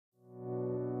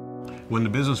When the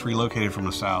business relocated from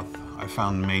the south, I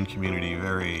found the Maine community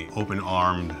very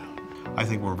open-armed. I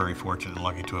think we're very fortunate and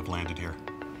lucky to have landed here.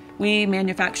 We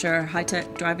manufacture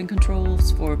high-tech driving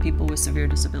controls for people with severe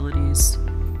disabilities.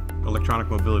 Electronic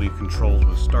mobility controls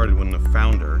was started when the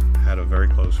founder had a very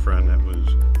close friend that was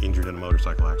injured in a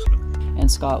motorcycle accident.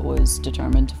 And Scott was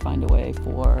determined to find a way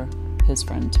for his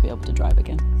friend to be able to drive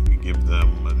again. We give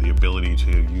them the ability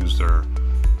to use their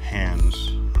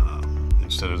hands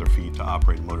instead of their feet to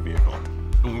operate a motor vehicle.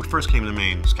 When we first came to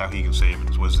Maine, Skowhegan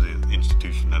Savings was the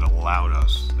institution that allowed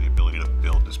us the ability to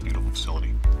build this beautiful facility.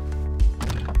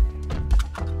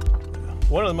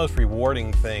 One of the most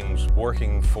rewarding things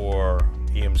working for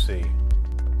EMC,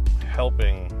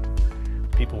 helping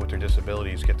people with their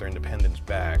disabilities get their independence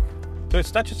back. So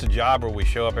it's not just a job where we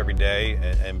show up every day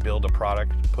and build a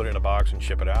product, put it in a box and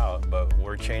ship it out, but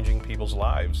we're changing people's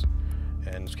lives.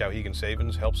 And Skowhegan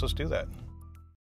Savings helps us do that.